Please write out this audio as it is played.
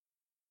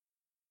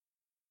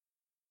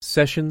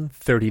Session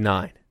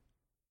 39,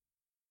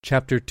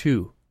 Chapter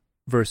 2,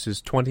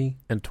 verses 20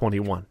 and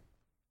 21.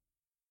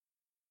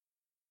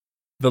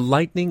 The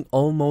lightning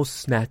almost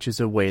snatches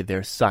away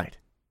their sight.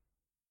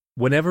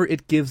 Whenever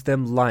it gives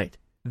them light,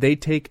 they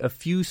take a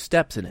few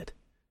steps in it,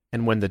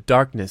 and when the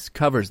darkness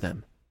covers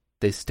them,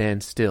 they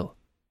stand still.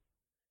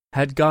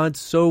 Had God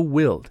so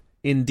willed,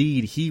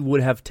 indeed he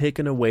would have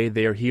taken away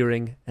their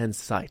hearing and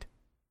sight.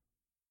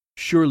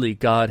 Surely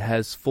God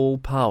has full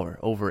power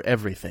over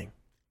everything.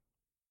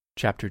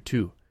 Chapter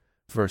 2,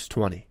 verse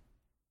 20.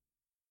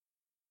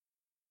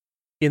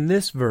 In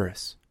this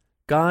verse,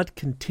 God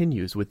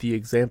continues with the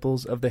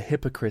examples of the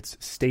hypocrites'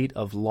 state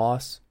of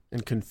loss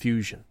and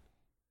confusion.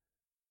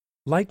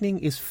 Lightning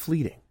is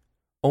fleeting,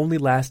 only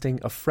lasting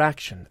a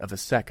fraction of a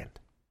second.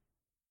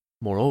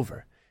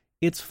 Moreover,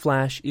 its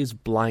flash is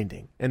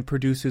blinding and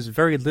produces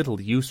very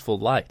little useful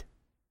light.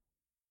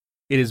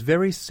 It is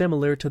very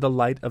similar to the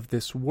light of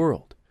this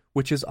world,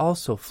 which is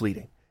also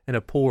fleeting and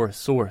a poor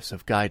source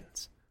of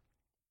guidance.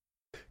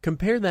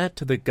 Compare that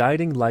to the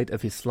guiding light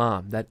of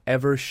Islam that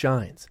ever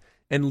shines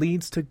and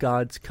leads to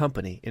God's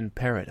company in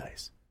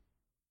paradise.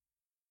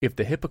 If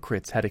the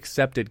hypocrites had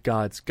accepted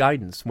God's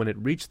guidance when it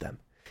reached them,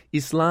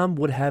 Islam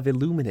would have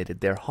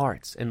illuminated their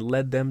hearts and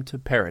led them to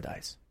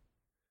paradise.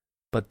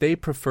 But they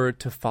preferred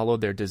to follow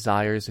their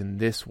desires in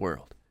this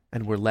world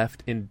and were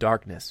left in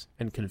darkness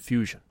and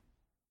confusion.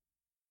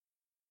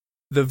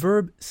 The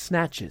verb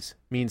snatches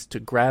means to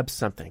grab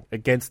something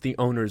against the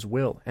owner's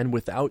will and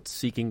without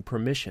seeking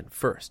permission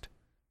first.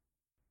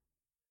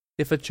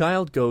 If a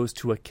child goes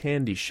to a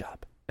candy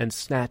shop and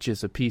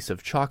snatches a piece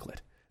of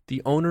chocolate,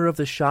 the owner of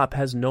the shop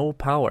has no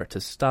power to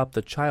stop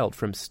the child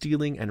from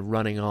stealing and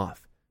running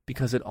off,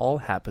 because it all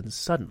happens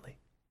suddenly.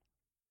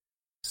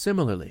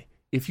 Similarly,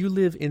 if you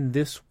live in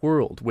this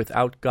world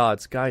without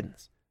God's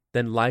guidance,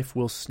 then life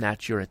will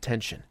snatch your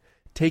attention,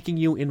 taking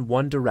you in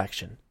one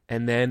direction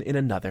and then in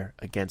another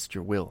against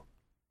your will.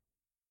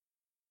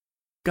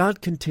 God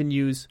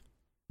continues,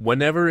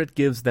 whenever it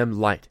gives them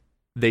light,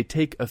 they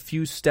take a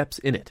few steps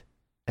in it,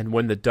 and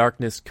when the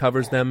darkness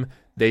covers them,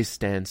 they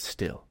stand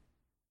still.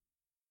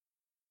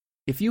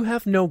 If you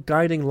have no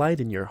guiding light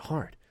in your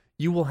heart,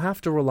 you will have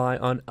to rely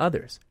on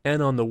others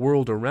and on the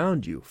world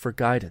around you for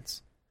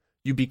guidance.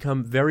 You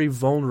become very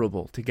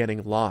vulnerable to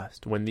getting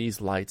lost when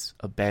these lights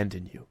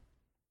abandon you.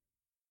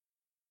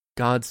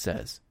 God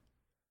says,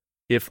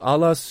 if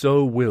Allah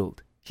so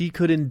willed, He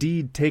could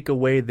indeed take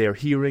away their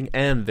hearing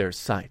and their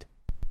sight.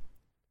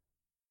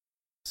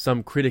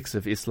 Some critics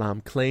of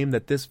Islam claim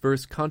that this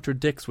verse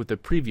contradicts with the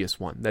previous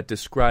one that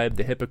described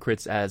the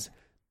hypocrites as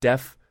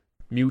deaf,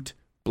 mute,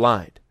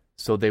 blind,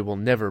 so they will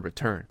never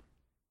return.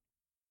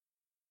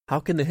 How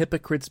can the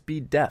hypocrites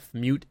be deaf,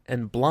 mute,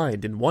 and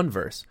blind in one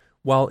verse,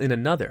 while in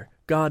another,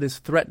 God is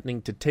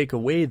threatening to take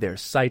away their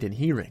sight and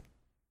hearing?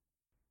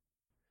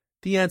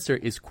 The answer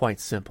is quite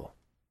simple.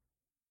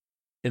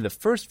 In the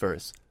first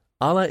verse,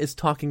 Allah is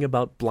talking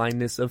about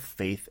blindness of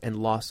faith and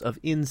loss of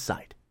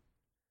insight.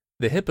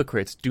 The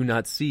hypocrites do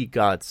not see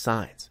God's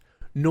signs,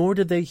 nor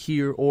do they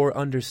hear or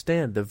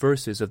understand the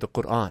verses of the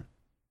Quran.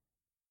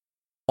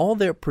 All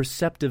their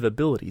perceptive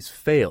abilities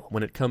fail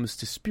when it comes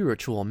to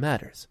spiritual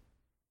matters.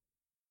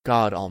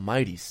 God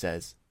Almighty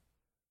says,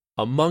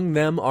 among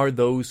them are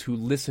those who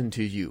listen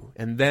to you,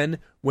 and then,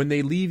 when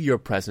they leave your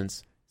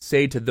presence,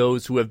 say to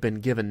those who have been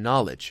given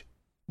knowledge,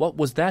 what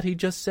was that he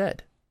just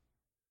said?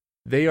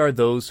 They are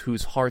those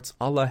whose hearts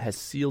Allah has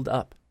sealed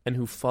up and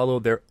who follow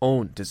their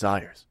own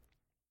desires.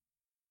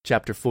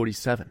 Chapter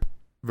 47,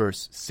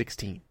 verse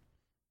 16.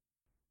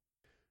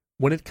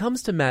 When it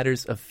comes to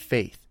matters of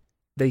faith,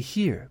 they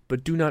hear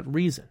but do not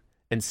reason,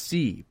 and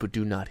see but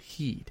do not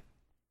heed.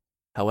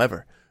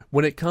 However,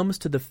 when it comes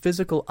to the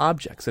physical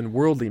objects and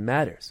worldly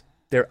matters,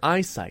 their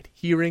eyesight,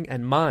 hearing,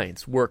 and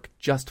minds work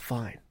just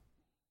fine.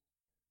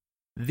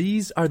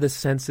 These are the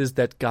senses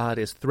that God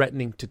is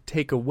threatening to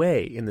take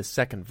away in the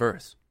second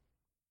verse.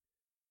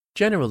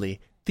 Generally,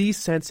 these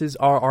senses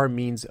are our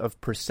means of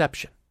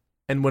perception,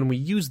 and when we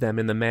use them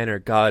in the manner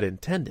God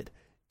intended,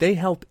 they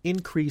help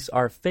increase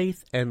our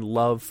faith and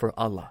love for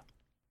Allah.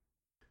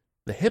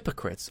 The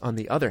hypocrites, on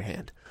the other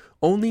hand,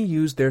 only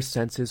use their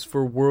senses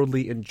for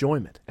worldly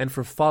enjoyment and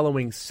for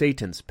following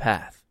Satan's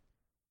path.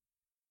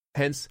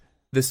 Hence,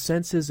 the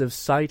senses of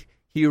sight,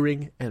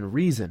 hearing, and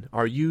reason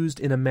are used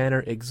in a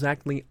manner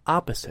exactly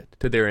opposite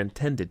to their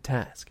intended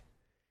task.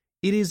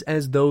 It is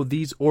as though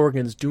these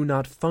organs do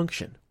not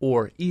function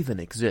or even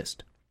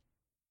exist.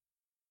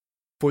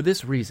 For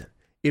this reason,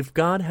 if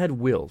God had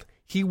willed,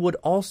 He would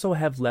also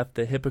have left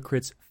the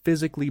hypocrites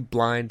physically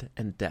blind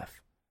and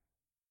deaf.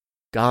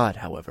 God,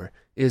 however,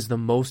 is the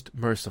most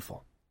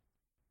merciful.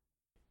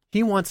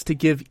 He wants to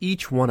give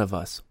each one of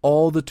us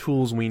all the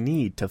tools we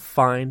need to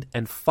find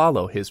and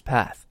follow His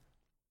path.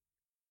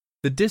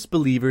 The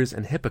disbelievers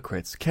and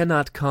hypocrites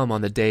cannot come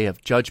on the day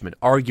of judgment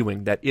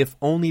arguing that if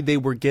only they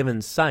were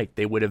given sight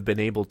they would have been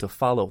able to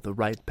follow the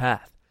right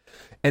path,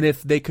 and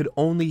if they could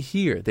only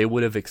hear they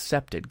would have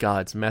accepted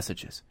God's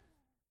messages.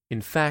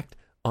 In fact,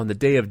 on the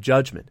day of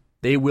judgment,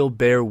 they will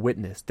bear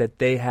witness that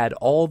they had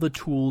all the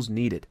tools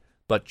needed,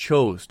 but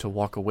chose to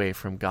walk away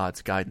from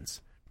God's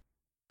guidance.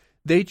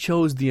 They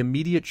chose the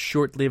immediate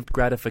short-lived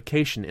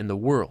gratification in the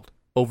world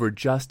over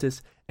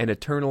justice and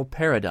eternal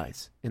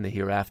paradise in the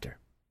hereafter.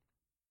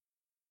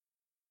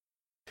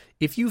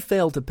 If you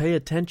fail to pay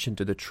attention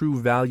to the true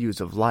values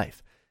of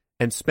life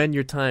and spend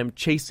your time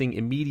chasing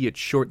immediate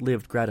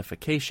short-lived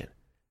gratification,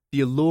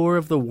 the allure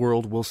of the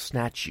world will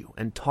snatch you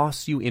and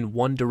toss you in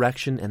one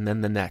direction and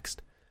then the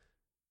next.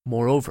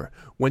 Moreover,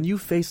 when you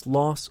face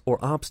loss or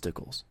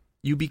obstacles,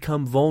 you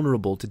become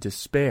vulnerable to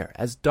despair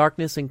as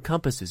darkness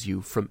encompasses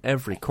you from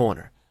every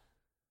corner.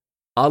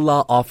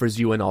 Allah offers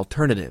you an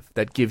alternative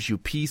that gives you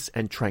peace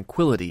and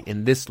tranquility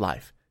in this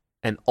life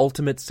and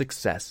ultimate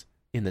success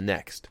in the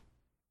next.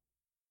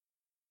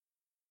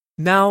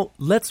 Now,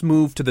 let's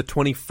move to the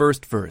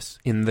 21st verse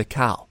in the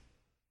cow.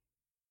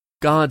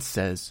 God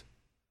says,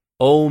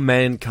 "O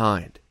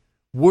mankind,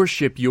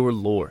 worship your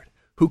Lord,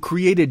 who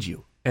created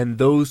you and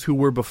those who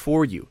were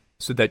before you,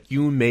 so that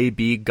you may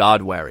be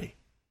God-wary."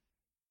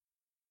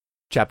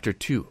 Chapter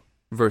 2,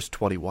 verse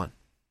 21.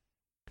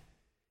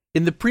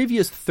 In the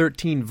previous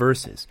 13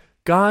 verses,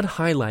 God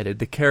highlighted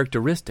the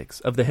characteristics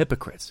of the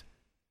hypocrites.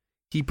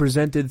 He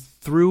presented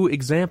through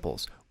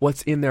examples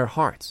what's in their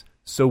hearts,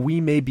 so we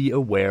may be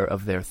aware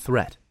of their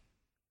threat.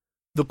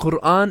 The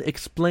Quran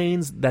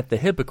explains that the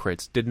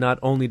hypocrites did not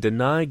only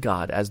deny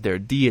God as their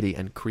deity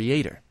and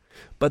creator,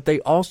 but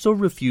they also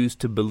refused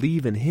to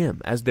believe in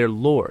Him as their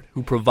Lord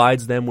who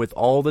provides them with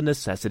all the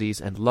necessities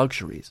and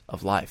luxuries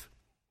of life.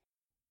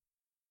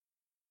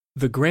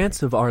 The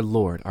grants of our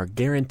Lord are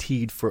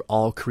guaranteed for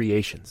all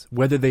creations,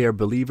 whether they are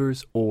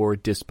believers or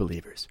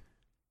disbelievers.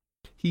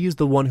 He is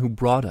the one who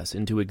brought us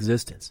into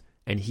existence,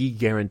 and He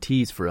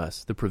guarantees for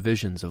us the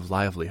provisions of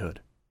livelihood.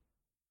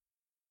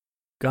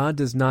 God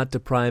does not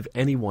deprive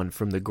anyone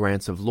from the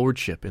grants of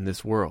lordship in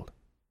this world.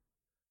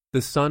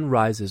 The sun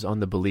rises on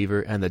the believer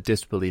and the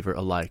disbeliever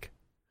alike.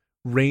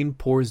 Rain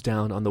pours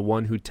down on the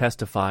one who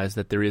testifies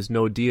that there is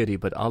no deity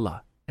but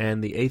Allah,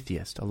 and the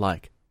atheist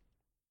alike.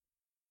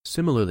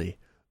 Similarly,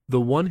 the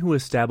one who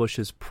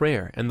establishes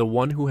prayer and the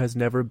one who has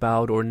never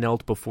bowed or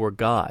knelt before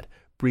God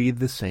breathe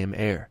the same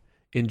air,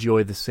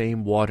 enjoy the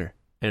same water,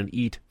 and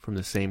eat from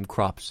the same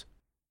crops.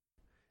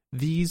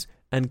 These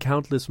and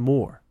countless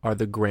more are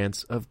the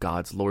grants of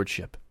God's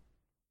lordship.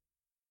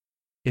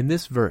 In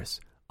this verse,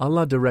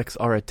 Allah directs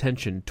our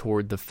attention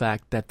toward the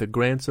fact that the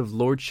grants of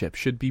lordship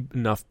should be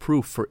enough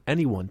proof for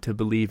anyone to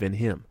believe in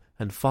Him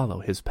and follow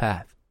His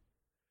path.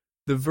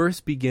 The verse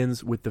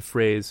begins with the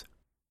phrase,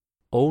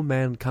 "O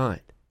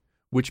mankind,"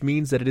 which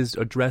means that it is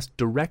addressed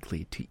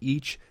directly to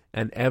each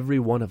and every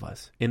one of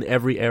us in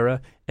every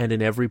era and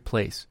in every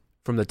place,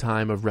 from the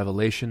time of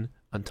revelation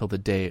until the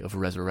day of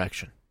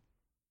resurrection.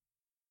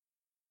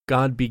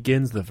 God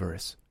begins the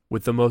verse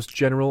with the most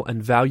general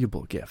and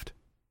valuable gift,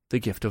 the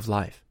gift of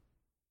life.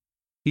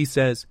 He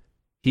says,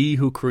 "He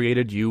who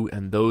created you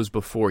and those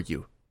before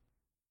you."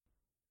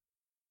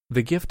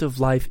 The gift of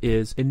life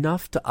is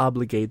enough to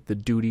obligate the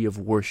duty of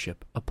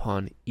worship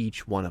upon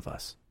each one of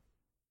us.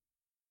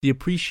 The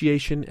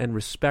appreciation and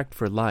respect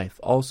for life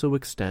also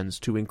extends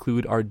to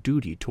include our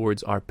duty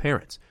towards our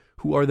parents,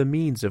 who are the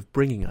means of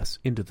bringing us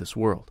into this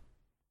world.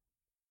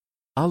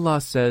 Allah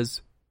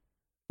says,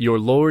 "Your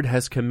Lord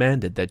has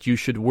commanded that you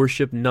should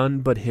worship none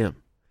but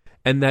Him,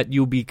 and that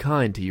you be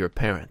kind to your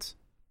parents.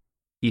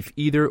 If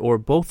either or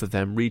both of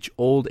them reach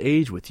old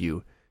age with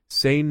you,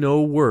 say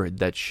no word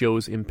that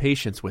shows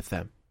impatience with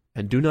them,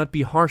 and do not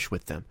be harsh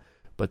with them,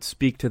 but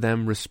speak to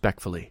them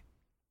respectfully."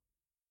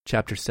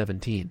 Chapter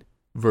 17,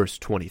 verse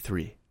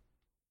 23.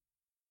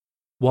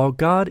 While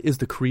God is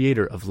the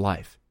creator of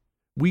life,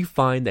 we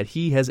find that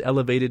He has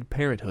elevated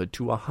parenthood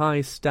to a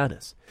high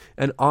status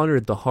and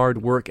honored the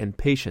hard work and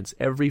patience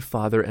every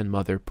father and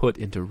mother put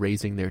into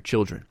raising their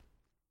children.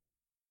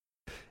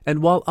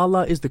 And while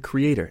Allah is the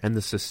creator and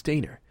the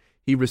sustainer,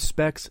 He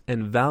respects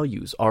and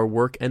values our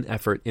work and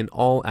effort in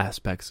all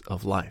aspects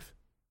of life.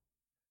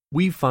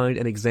 We find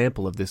an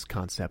example of this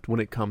concept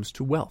when it comes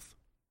to wealth.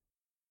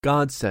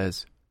 God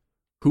says,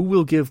 "Who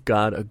will give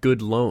God a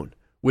good loan,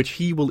 which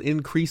He will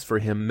increase for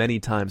him many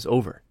times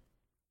over?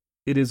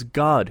 It is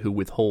God who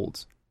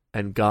withholds,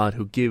 and God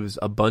who gives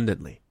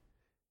abundantly,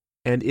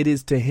 and it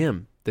is to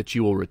Him that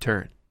you will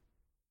return."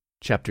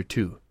 Chapter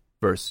 2,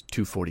 verse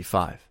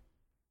 245.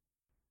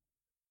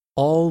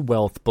 All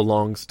wealth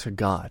belongs to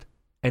God,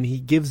 and He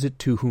gives it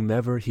to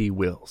whomever He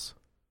wills.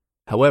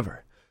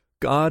 However,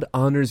 God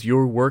honors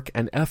your work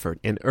and effort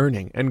in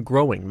earning and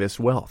growing this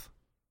wealth.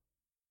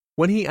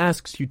 When He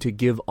asks you to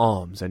give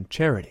alms and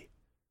charity,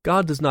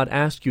 God does not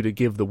ask you to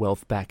give the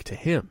wealth back to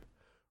Him.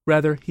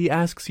 Rather, He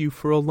asks you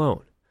for a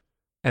loan,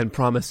 and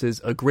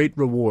promises a great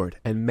reward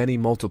and many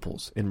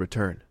multiples in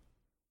return.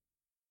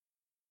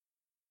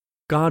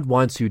 God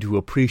wants you to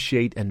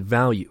appreciate and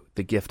value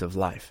the gift of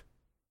life.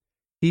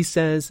 He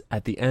says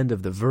at the end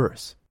of the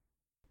verse,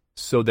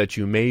 "so that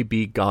you may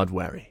be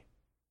God-wary."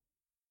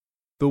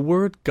 The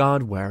word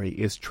God-wary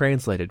is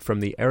translated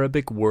from the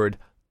Arabic word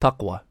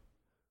taqwa,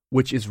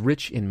 which is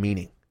rich in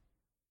meaning.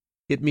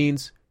 It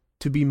means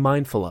to be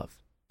mindful of,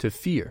 to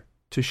fear,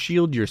 to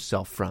shield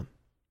yourself from.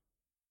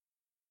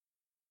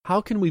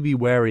 How can we be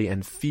wary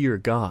and fear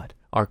God,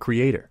 our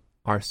Creator,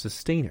 our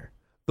Sustainer,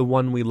 the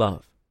one we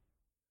love?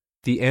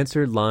 The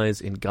answer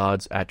lies in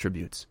God's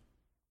attributes.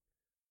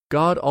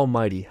 God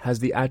Almighty has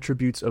the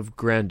attributes of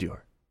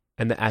grandeur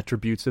and the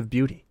attributes of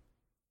beauty.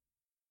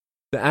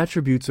 The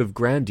attributes of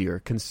grandeur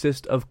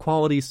consist of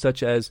qualities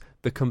such as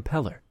the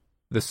compeller,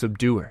 the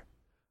subduer,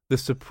 the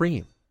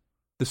supreme,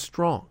 the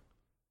strong,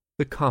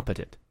 the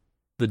competent,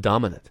 the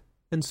dominant,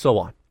 and so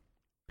on.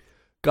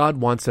 God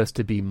wants us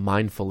to be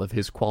mindful of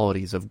His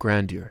qualities of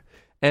grandeur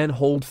and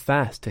hold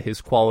fast to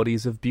His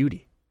qualities of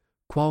beauty,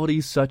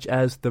 qualities such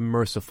as the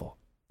merciful,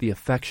 the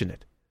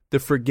affectionate, the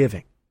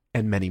forgiving,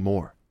 and many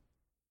more.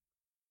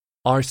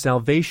 Our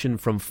salvation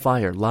from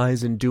fire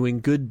lies in doing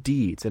good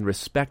deeds and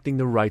respecting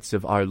the rights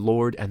of our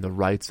Lord and the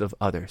rights of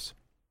others.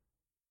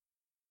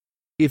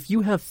 If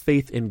you have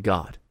faith in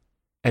God,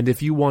 and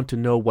if you want to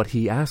know what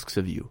He asks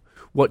of you,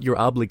 what your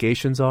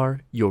obligations are,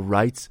 your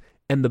rights,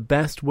 and the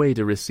best way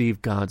to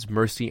receive God's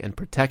mercy and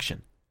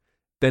protection,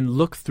 then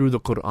look through the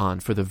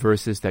Quran for the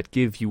verses that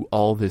give you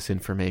all this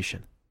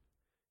information.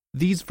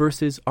 These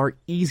verses are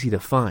easy to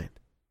find.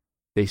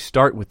 They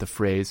start with the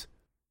phrase,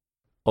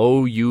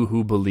 "O you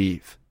who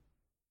believe."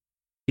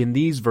 In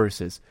these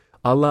verses,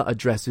 Allah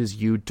addresses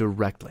you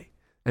directly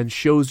and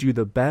shows you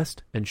the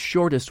best and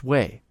shortest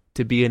way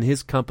to be in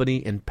His company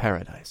in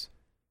paradise.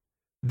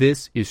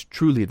 This is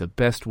truly the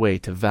best way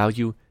to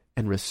value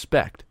and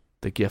respect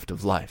the gift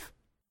of life.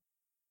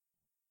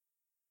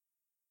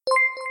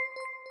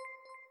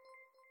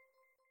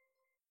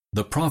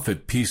 The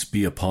Prophet, peace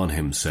be upon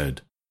him,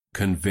 said,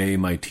 "Convey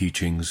my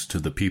teachings to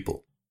the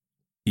people,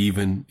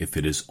 even if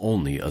it is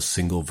only a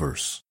single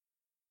verse."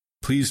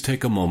 Please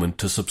take a moment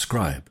to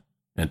subscribe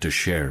and to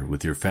share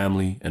with your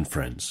family and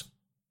friends.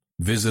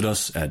 Visit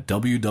us at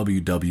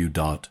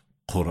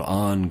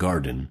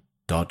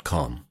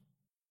www.qurangarden.com.